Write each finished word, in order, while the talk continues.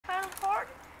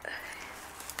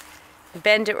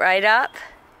Bend it right up.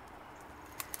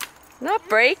 Not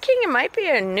breaking. It might be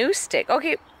a new stick.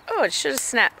 Okay. Oh, it should have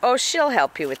snapped. Oh, she'll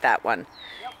help you with that one.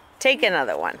 Yep. Take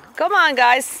another one. Come on,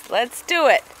 guys. Let's do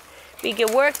it. We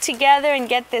can work together and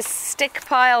get this stick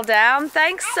pile down.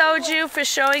 Thanks, Sojou, for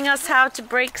showing us how to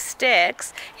break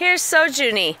sticks. Here's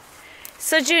Sojuni.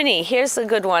 Sojuni, here's a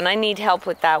good one. I need help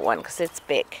with that one because it's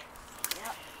big.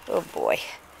 Yep. Oh, boy.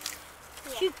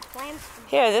 Yeah.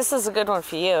 Here, this is a good one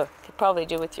for you. You could probably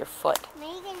do with your foot.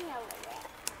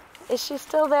 Is she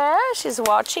still there? She's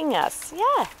watching us.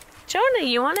 Yeah. Jonah,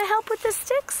 you want to help with the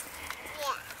sticks?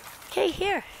 Yeah. Okay,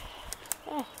 here.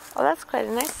 Yeah. Oh, that's quite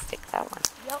a nice stick, that one.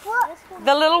 Yep.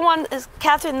 The little one is,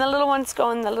 Catherine, the little ones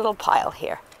go in the little pile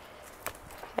here.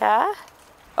 Yeah?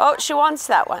 Oh, she wants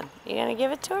that one. You going to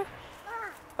give it to her?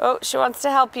 Oh, she wants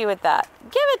to help you with that.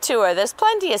 Give it to her. There's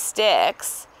plenty of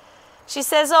sticks. She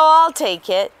says, oh, I'll take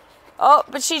it. Oh,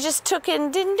 but she just took it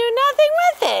and didn't do nothing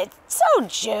with it.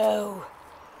 Sojou.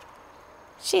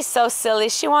 She's so silly.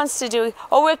 She wants to do...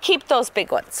 Oh, we'll keep those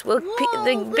big ones.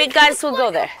 The big guys will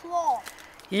go there.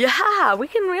 Yeah, we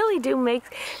can really do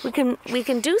we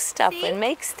can do stuff and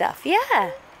make stuff.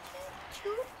 Yeah.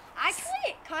 Actually,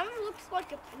 it kind of looks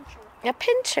like a pincher. A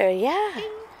pincher, yeah.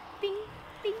 Bing, bing,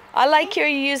 bing. I like you're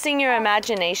using your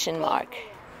imagination, Mark.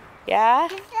 Yeah?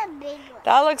 It's a big one.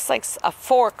 That looks like a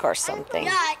fork or something.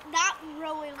 Yeah, that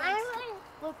really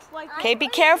looks like... Okay, be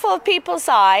careful of people's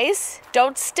eyes.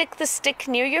 Don't stick the stick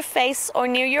near your face or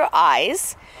near your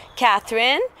eyes.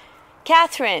 Catherine,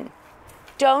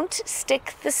 don't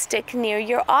stick the stick near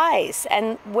your eyes.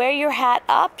 And wear your hat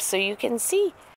up so you can see.